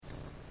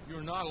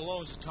You're not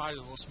alone is the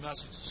title of this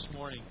message this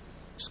morning.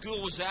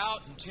 School was out,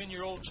 and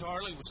 10-year-old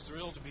Charlie was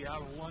thrilled to be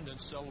out of London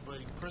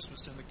celebrating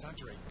Christmas in the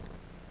country.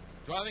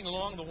 Driving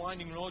along the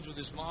winding roads with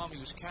his mom, he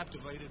was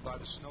captivated by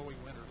the snowy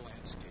winter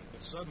landscape.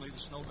 But suddenly the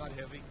snow got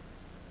heavy,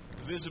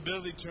 the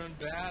visibility turned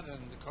bad,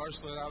 and the car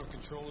slid out of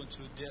control into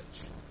a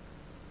ditch.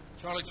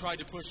 Charlie tried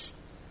to push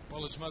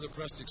while his mother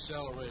pressed the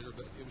accelerator,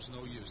 but it was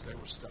no use. They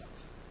were stuck.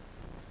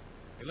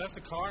 They left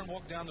the car and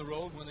walked down the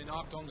road. When they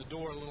knocked on the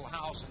door of a little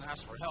house and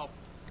asked for help,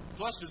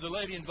 flustered, the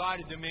lady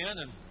invited them in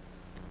and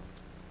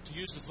to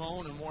use the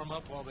phone and warm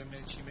up while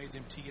she made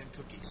them tea and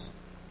cookies.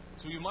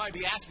 So you might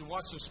be asking,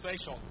 what's so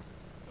special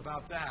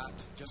about that?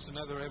 Just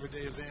another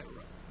everyday event?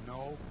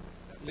 No,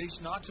 at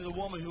least not to the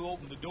woman who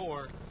opened the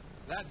door.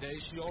 That day,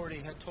 she already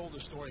had told the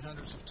story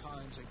hundreds of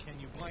times, and can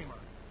you blame her?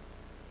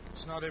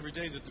 It's not every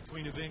day that the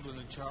Queen of England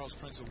and Charles,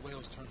 Prince of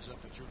Wales, turns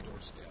up at your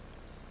doorstep.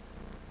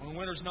 On a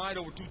winter's night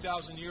over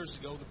 2,000 years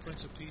ago, the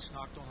Prince of Peace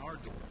knocked on our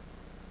door.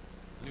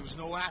 And it was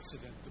no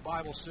accident. The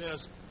Bible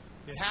says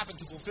it happened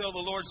to fulfill the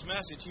Lord's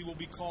message. He will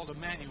be called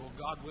Emmanuel,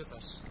 God with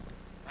us.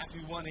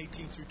 Matthew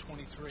 1:18 through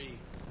 23.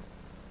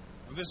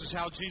 And this is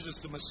how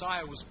Jesus the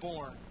Messiah was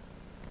born.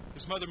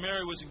 His mother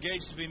Mary was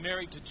engaged to be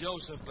married to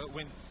Joseph, but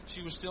when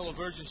she was still a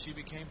virgin, she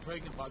became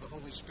pregnant by the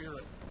Holy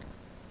Spirit.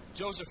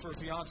 Joseph, her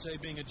fiancé,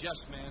 being a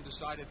just man,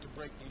 decided to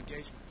break the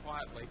engagement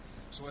quietly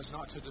so as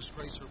not to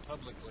disgrace her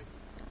publicly.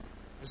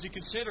 As he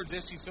considered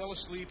this, he fell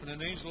asleep, and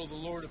an angel of the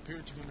Lord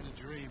appeared to him in a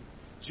dream.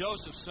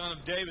 Joseph, son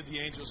of David, the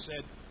angel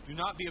said, do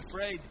not be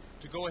afraid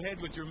to go ahead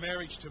with your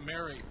marriage to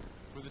Mary,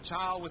 for the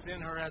child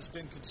within her has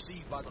been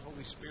conceived by the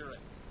Holy Spirit.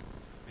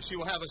 And she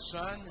will have a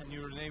son, and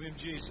you are to name him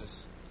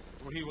Jesus,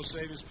 for he will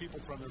save his people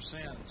from their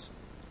sins.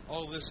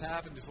 All of this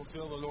happened to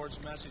fulfill the Lord's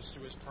message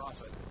through his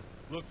prophet.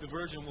 Look, the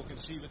virgin will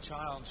conceive a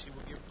child, and she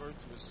will give birth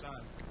to a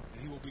son,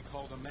 and he will be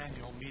called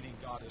Emmanuel, meaning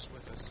God is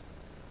with us.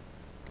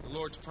 The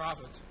Lord's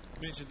prophet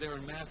mentioned there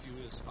in Matthew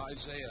is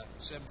Isaiah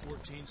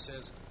 7:14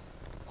 says,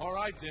 all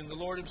right then, the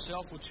Lord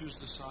himself will choose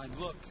the sign.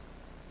 Look,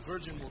 the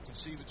virgin will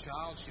conceive a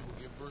child, she will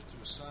give birth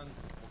to a son,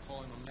 we'll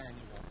call him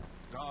Emmanuel.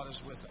 God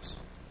is with us.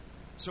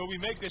 So we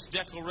make this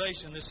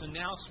declaration, this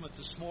announcement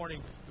this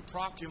morning, the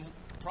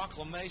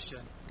proclamation,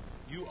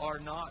 you are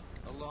not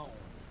alone.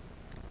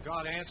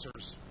 God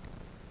answers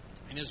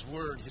in his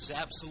word, his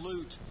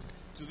absolute,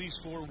 to these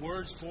four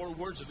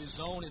words of his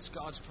own. It's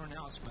God's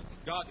pronouncement.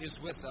 God is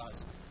with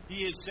us.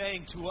 He is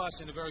saying to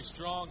us in a very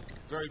strong,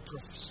 very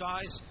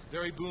precise,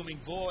 very booming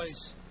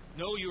voice,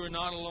 no, you are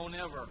not alone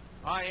ever.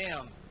 I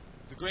am.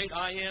 The great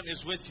I am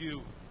is with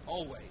you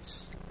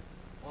always.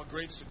 What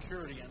great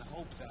security and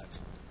hope that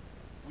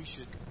we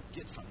should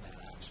get from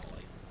that,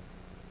 actually,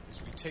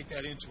 as we take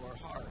that into our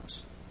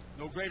hearts.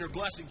 No greater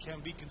blessing can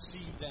be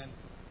conceived than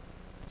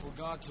for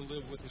God to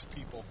live with his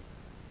people.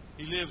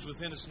 He lives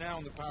within us now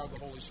in the power of the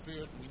Holy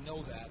Spirit, and we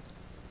know that.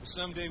 But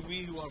someday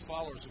we who are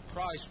followers of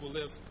Christ will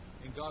live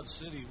in God's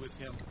city with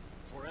him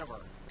forever.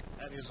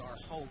 That is our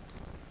hope.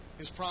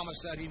 His promise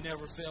that he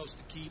never fails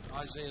to keep,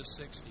 Isaiah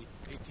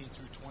 60:18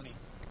 through 20.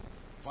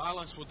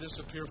 Violence will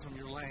disappear from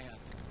your land.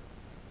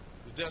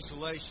 The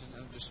desolation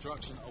and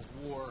destruction of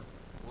war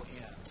will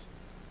end.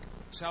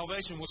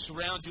 Salvation will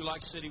surround you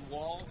like city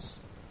walls,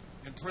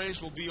 and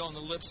praise will be on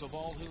the lips of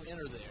all who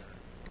enter there.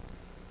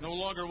 No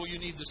longer will you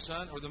need the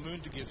sun or the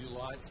moon to give you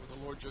light, for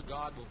the Lord your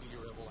God will be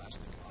your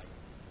everlasting light,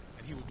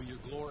 and he will be your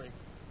glory.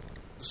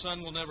 The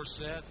sun will never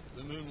set,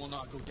 the moon will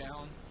not go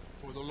down,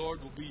 for the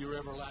Lord will be your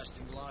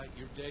everlasting light.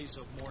 Your days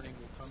of mourning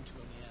will come to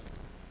an end.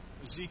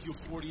 Ezekiel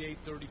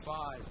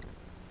 48:35.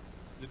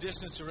 The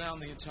distance around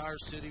the entire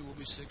city will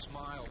be 6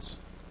 miles.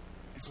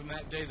 And from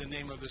that day the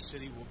name of the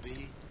city will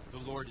be, the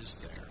Lord is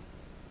there.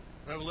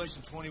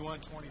 Revelation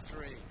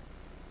 21:23.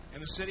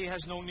 And the city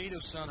has no need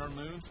of sun or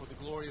moon, for the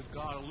glory of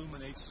God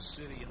illuminates the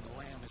city, and the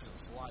Lamb is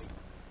its light.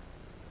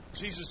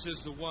 Jesus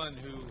is the one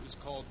who is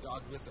called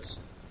God with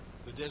us.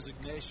 The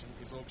designation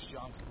evokes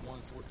John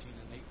 1:14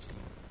 and 18.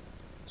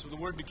 So the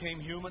Word became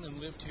human and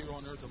lived here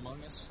on earth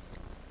among us.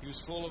 He was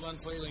full of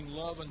unfailing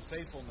love and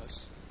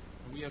faithfulness,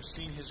 and we have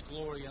seen his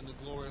glory and the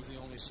glory of the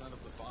only Son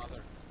of the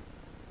Father.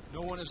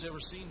 No one has ever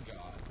seen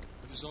God,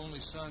 but his only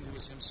Son, who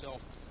is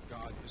himself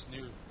God, is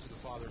near to the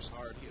Father's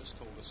heart. He has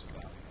told us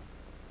about him.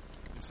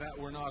 If that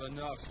were not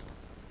enough,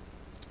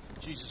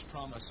 Jesus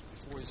promised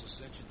before his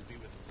ascension to be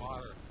with the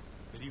Father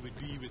that he would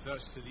be with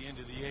us to the end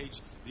of the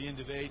age. The end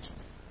of age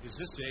is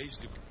this age,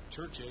 the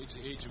church age,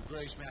 the age of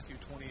grace, Matthew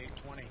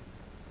 28:20.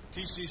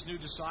 Teach these new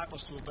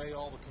disciples to obey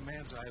all the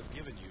commands I have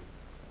given you.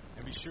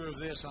 And be sure of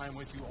this, I am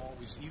with you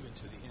always, even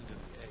to the end of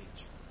the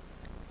age.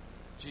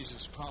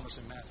 Jesus promised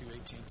in Matthew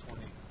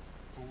 18:20,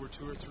 for where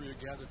 2 or 3 are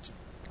gathered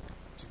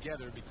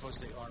together because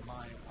they are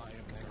mine, I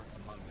am there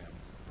among them.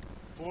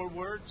 4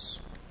 words,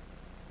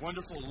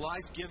 wonderful,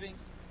 life-giving,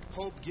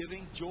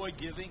 hope-giving,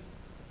 joy-giving,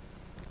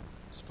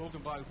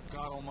 spoken by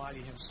God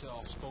Almighty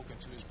himself, spoken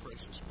to his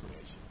precious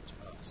creation,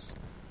 to us.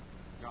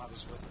 God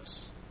is with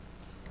us.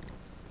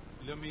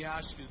 Let me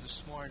ask you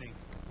this morning,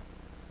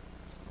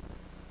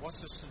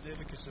 what's the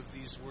significance of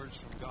these words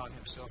from God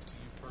himself to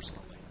you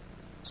personally?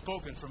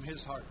 Spoken from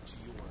his heart to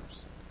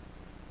yours.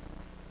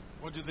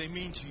 What do they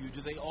mean to you?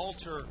 Do they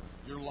alter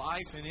your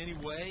life in any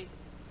way?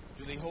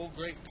 Do they hold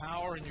great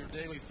power in your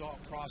daily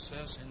thought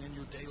process and in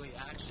your daily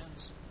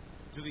actions?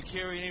 Do they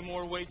carry any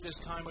more weight this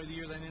time of the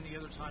year than any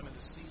other time of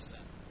the season?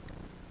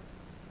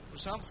 For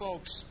some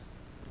folks,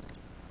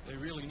 they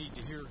really need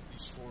to hear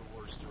these 4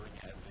 words during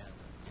Advent: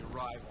 the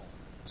arrival,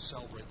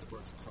 celebrate the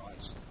birth of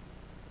Christ.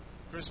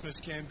 Christmas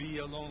can be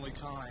a lonely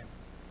time.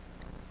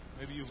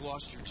 Maybe you've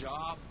lost your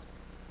job,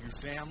 your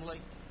family,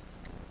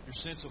 your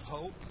sense of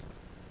hope.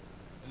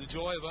 And the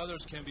joy of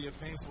others can be a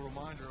painful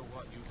reminder of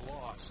what you've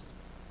lost.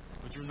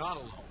 But you're not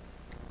alone.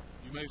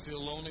 You may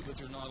feel lonely, but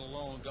you're not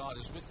alone. God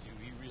is with you.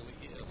 He really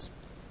is.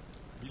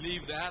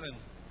 Believe that and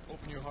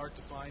open your heart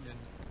to find and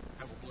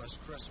have a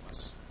blessed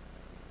Christmas.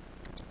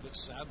 But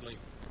sadly,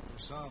 for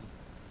some,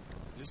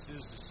 this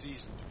is the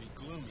season to be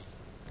gloomy.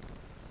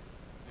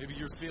 Maybe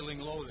you're feeling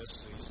low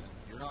this season.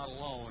 You're not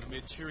alone.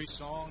 Amid cheery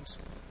songs,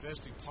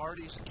 festive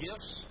parties,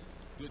 gifts,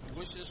 good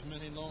wishes,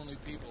 many lonely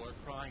people are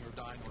crying or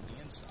dying on the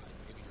inside.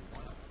 Maybe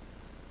you're one of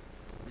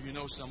them. Or you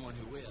know someone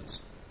who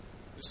is.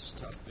 This is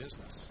tough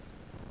business.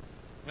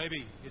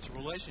 Maybe it's a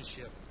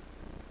relationship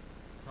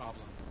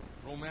problem,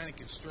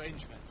 romantic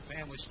estrangement,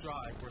 family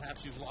strife.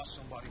 Perhaps you've lost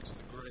somebody to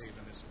the grave,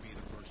 and this will be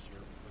the first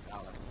year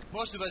without it.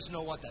 Most of us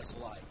know what that's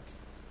like.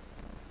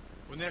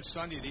 Well, next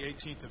Sunday, the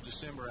 18th of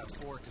December at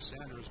Fort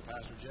Cassandra, as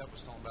Pastor Jeff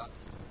was talking about,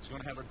 is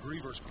going to have a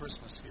Grievers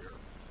Christmas here.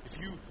 If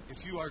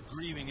you are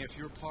grieving, if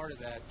you're part of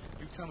that,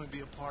 you come and be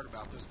a part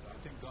about this. I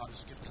think God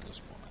has gifted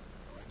this woman,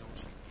 or I know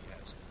He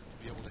has, to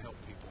be able to help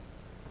people.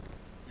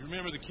 You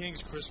remember the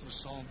King's Christmas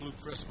song, Blue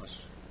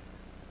Christmas.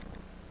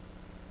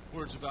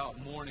 Words about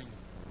mourning,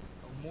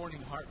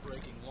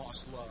 heartbreaking,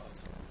 lost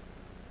love.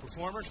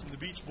 Performers from the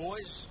Beach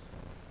Boys,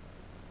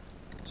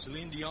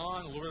 Celine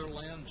Dion, Loretta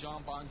Lynn,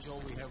 John Bon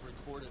Jovi have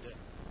recorded it.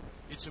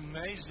 It's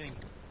amazing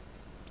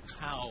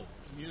how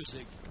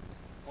music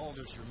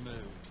alters your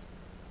mood.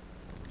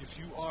 If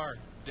you are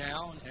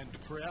down and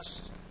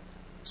depressed,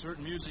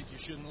 certain music you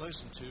shouldn't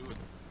listen to, and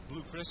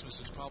Blue Christmas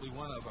is probably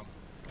one of them.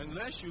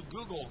 Unless you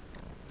Google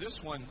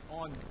this one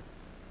on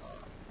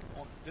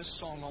this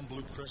song on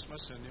Blue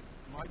Christmas, and it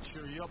might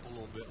cheer you up a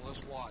little bit.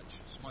 Let's watch.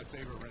 It's my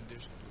favorite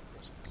rendition of Blue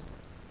Christmas.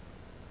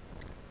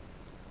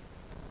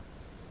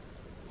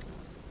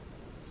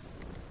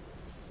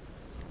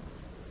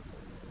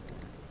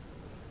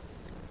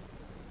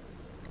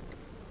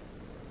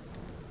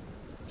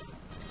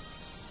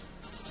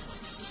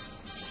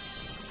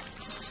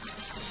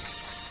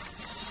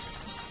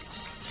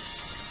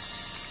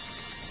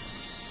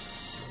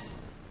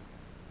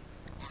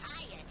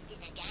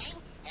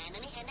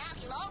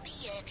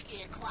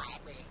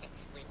 Quiet.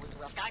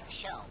 We'll start the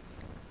show.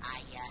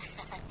 I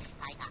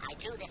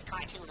drew this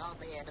cartoon all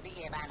by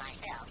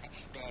myself,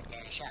 but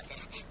shucks,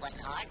 it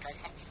wasn't hard because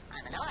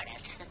I'm an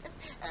artist.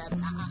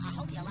 I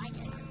hope you like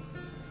it.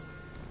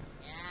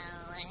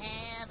 I'll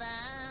have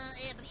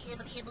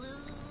a blue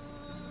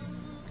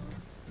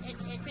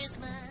Christmas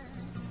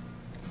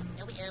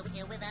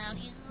without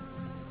you.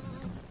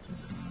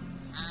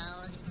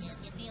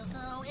 It feels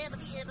so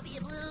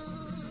blue.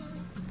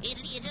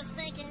 You're just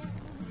thinking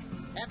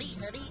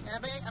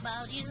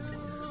about you.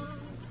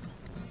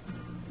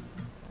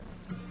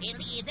 It'll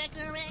be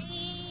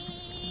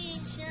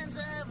decorations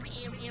of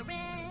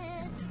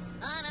red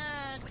on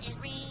a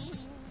green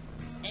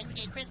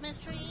Christmas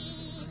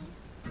tree.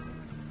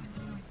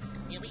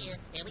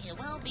 It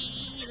won't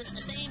be the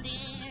same,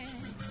 dear,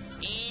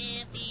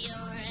 if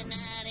you're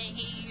not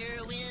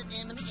here with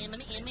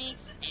me.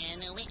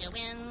 And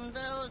when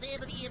those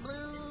it'll be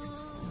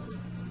blue,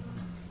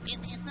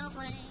 it's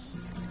snowflakes.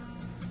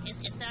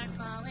 It start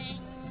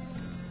falling.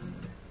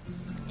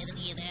 It'll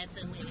be that's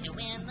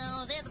when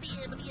those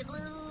it'll be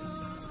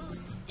blue.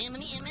 In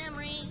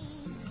memories,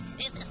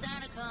 it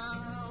start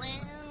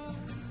calling.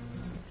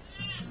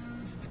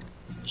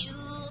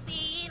 You'll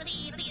be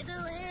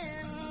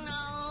doing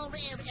all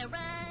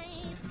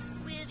right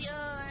with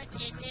your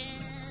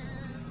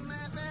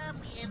Christmas up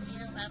with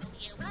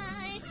your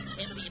wife.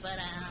 It'll be but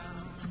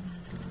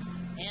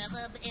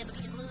it'll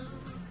be blue.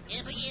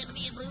 It'll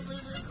be blue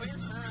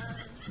Christmas.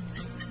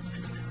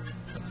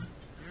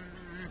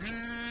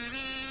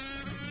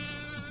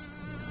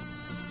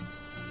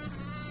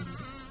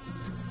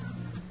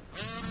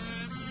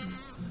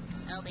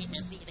 Oh,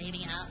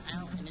 baby,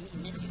 I'll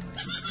miss you.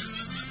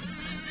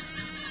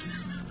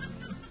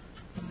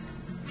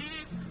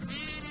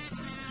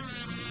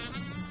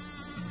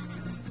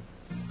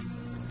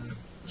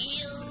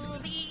 You'll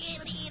be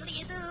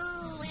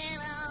doing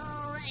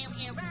all right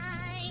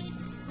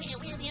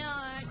with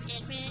your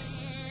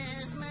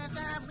Christmas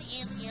up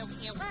with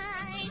your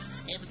wife.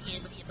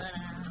 But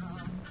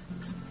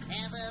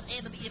I'll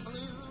ever be a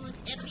blue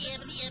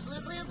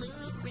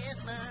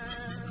Christmas.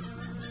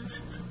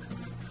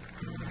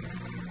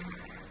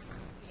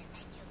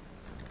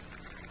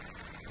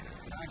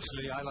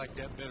 Actually, I like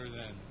that better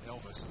than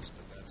Elvis's,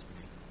 but that's me.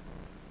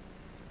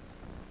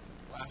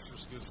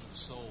 Laughter's good for the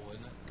soul,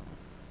 isn't it?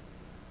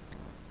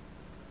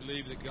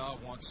 Believe that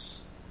God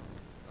wants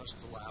us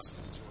to laugh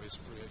and enjoy His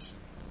creation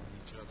and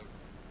each other.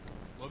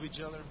 Love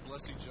each other,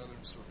 bless each other,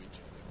 and serve each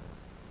other.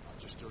 Not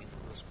just during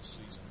the Christmas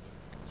season, but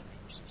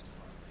 365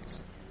 days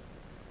a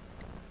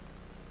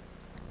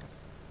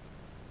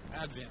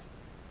year. Advent,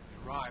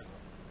 the arrival,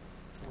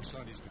 4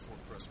 Sundays before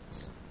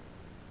Christmas.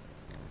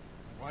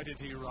 And why did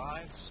he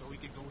arrive? So he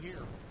could go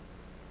here.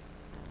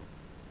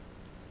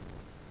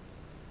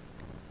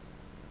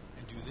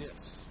 And do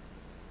this.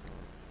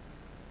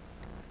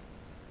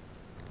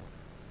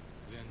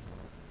 Then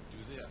do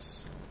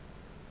this.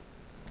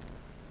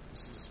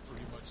 This is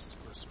pretty much the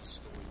Christmas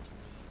story to me.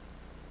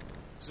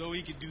 So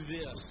he could do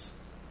this.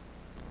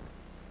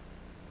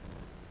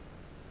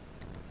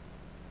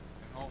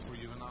 And all for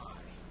you and I.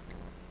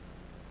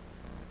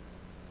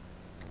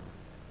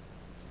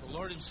 The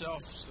Lord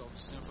himself shall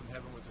descend from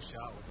heaven with a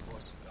shout, with the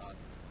voice of God,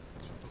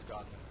 the trump of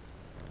God, and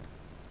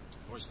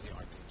the voice of the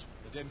archangel.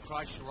 The dead in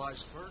Christ shall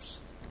rise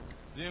first.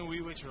 Then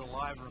we which are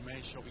alive and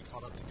remain shall be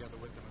caught up together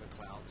with them in the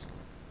clouds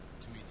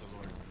to meet the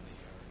Lord in the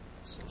air.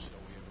 And so shall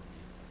we ever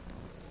be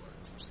with the Lord.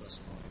 1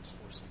 Thessalonians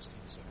 4:16,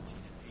 17,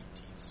 and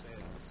 18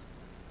 says,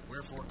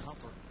 wherefore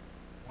comfort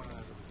one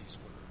another with these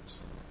words.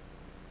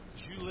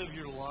 As you live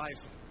your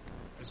life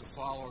as a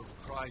follower of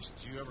Christ,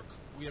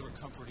 we ever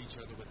comfort each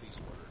other with these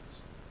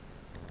words?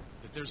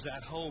 That there's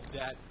that hope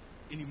that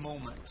any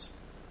moment,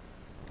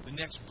 the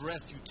next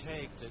breath you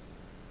take, that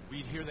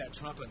we'd hear that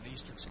trumpet and the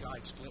eastern sky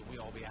split and we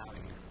all be out of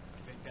here.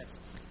 I think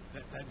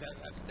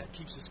that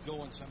keeps us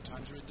going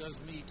sometimes, or it does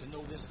me, to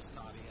know this is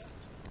not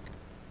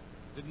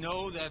it. To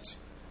know that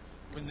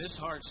when this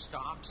heart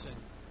stops and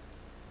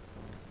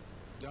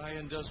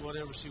Diane does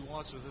whatever she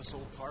wants with this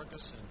old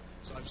carcass, and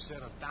so I've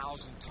said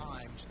 1,000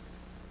 times,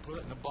 put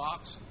it in a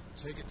box and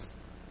take it to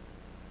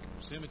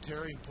the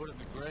cemetery and put it in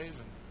the grave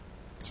and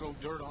throw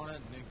dirt on it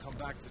and then come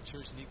back to the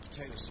church and eat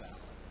potato salad.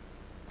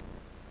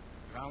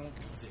 But I won't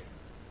be there.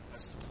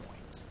 That's the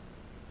point.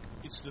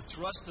 It's the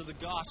thrust of the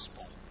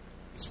gospel.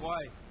 It's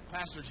why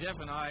Pastor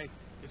Jeff and I,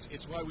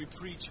 it's why we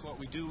preach what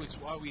we do. It's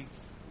why we,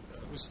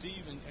 with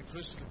Steve and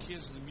Chris with the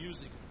kids and the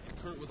music, and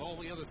Kurt with all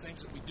the other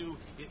things that we do,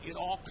 it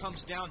all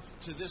comes down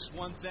to this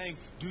one thing.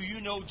 Do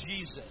you know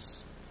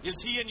Jesus?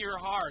 Is he in your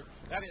heart?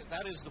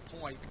 That is the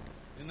point.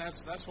 And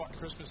that's what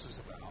Christmas is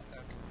about.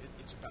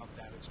 It's about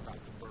that. It's about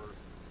the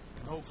birth.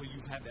 And hopefully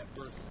you've had that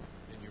birth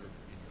in your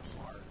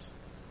heart.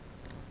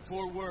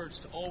 4 words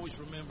to always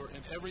remember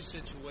in every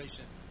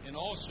situation, in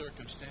all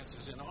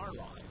circumstances in our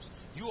lives.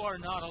 You are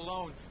not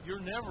alone. You're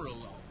never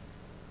alone.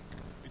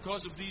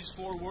 Because of these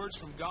 4 words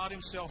from God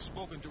himself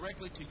spoken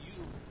directly to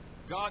you,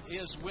 God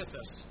is with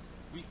us.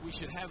 We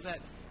should have that.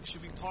 It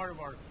should be part of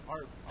our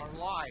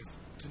life,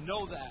 to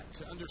know that,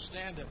 to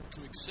understand it,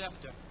 to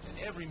accept it,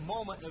 and every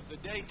moment of the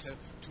day to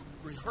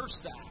rehearse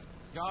that.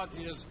 God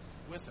is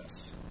with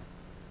us.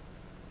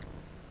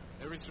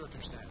 Every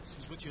circumstance.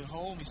 He's with you at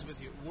home. He's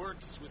with you at work.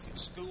 He's with you at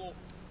school.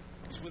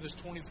 He's with us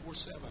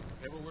 24/7,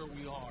 everywhere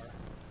we are.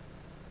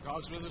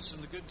 God's with us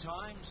in the good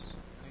times,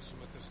 and he's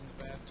with us in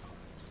the bad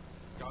times.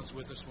 God's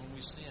with us when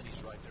we sin.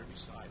 He's right there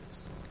beside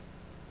us,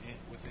 and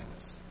within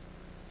us.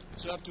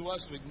 It's up to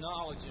us to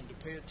acknowledge him, to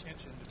pay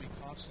attention, to be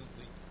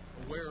constantly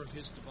aware of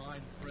his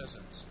divine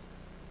presence.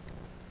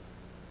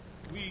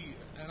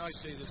 And I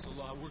say this a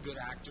lot, we're good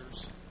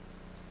actors.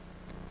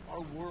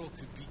 Our world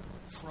could be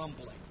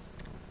crumbling.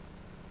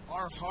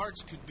 Our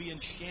hearts could be in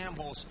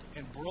shambles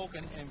and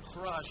broken and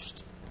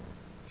crushed.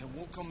 And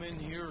we'll come in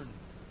here and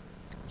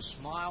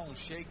smile and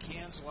shake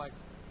hands like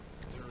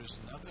there is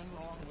nothing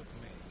wrong with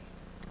me.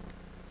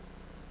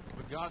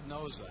 But God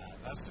knows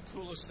that. That's the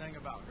coolest thing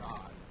about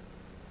God.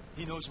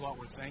 He knows what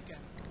we're thinking.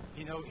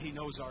 He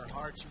knows our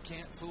hearts. You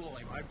can't fool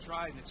him. I've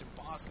tried and it's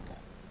impossible.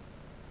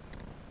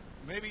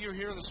 Maybe you're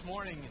here this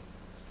morning and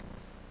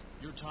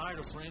you're tired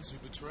of friends who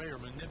betray or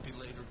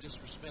manipulate or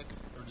disrespect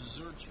or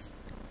desert you.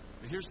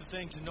 But here's the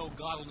thing to know: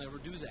 God will never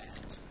do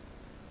that.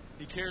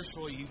 He cares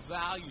for you. He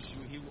values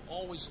you. He will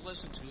always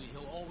listen to you.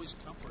 He'll always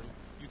comfort you.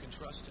 You can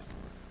trust him.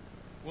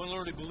 One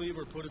learned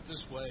believer put it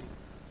this way: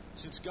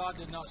 since God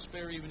did not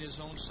spare even his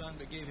own son,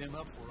 but gave him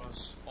up for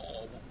us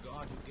all, won't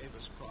God who gave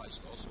us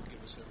Christ also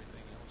give us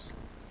everything else?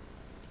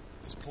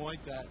 His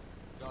point that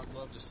God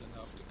loved us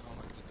enough to come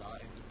and to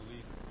die and to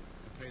bleed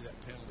and pay that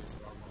penalty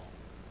for our wrong.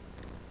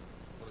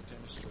 What a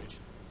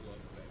demonstration of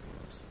love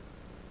that is.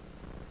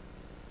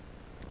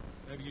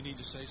 Maybe you need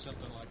to say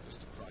something like this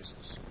to Christ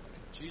this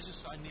morning: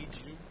 Jesus, I need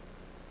you.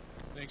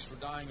 Thanks for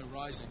dying and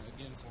rising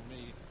again for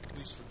me.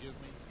 Please forgive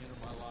me, enter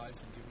my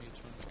life, and give me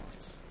eternal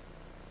life.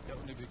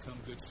 Help me become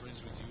good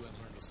friends with you and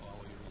learn to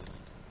follow your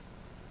lead.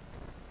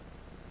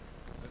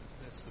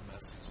 That's the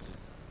message that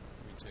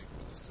we take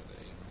with us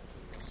today and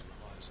for the rest of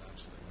our lives,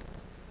 actually.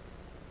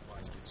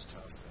 Life gets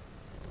tough, then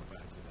we go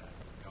back to that.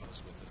 God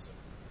is with us, and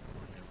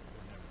we're never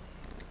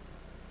alone.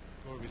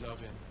 Lord, we love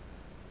him.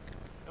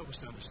 Help us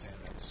to understand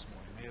that this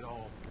morning. May it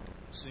all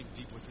sink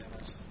deep within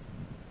us.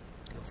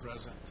 Your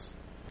presence,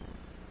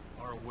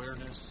 our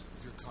awareness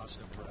of your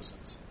constant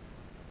presence.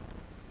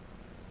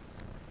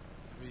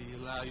 We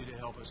allow you to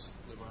help us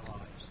live our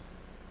lives,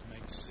 to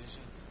make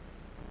decisions,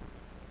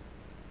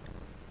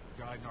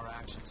 guiding our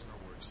actions and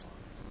our words,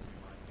 Father, that we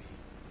might be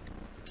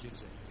the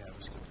kids that you'd have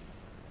us to be.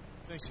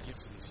 Thanks again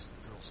for these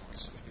girls on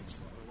stage,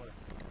 Father. What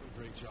a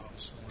great job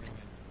this morning,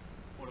 and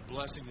what a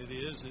blessing it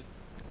is that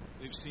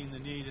they've seen the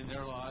need in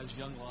their lives,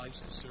 young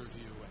lives, to serve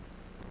you and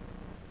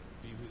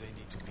be who they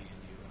need to be in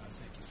you. And I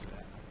thank you for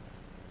that.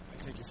 I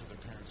thank you for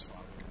their parents,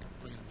 Father,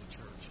 bringing them to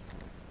church and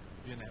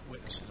being that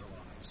witness in their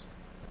lives.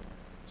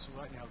 So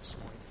right now this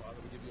morning, Father,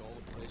 we give you all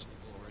the praise and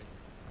the glory.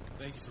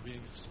 Thank you for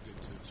being so good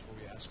to us, for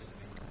we ask in the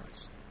name of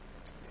Christ.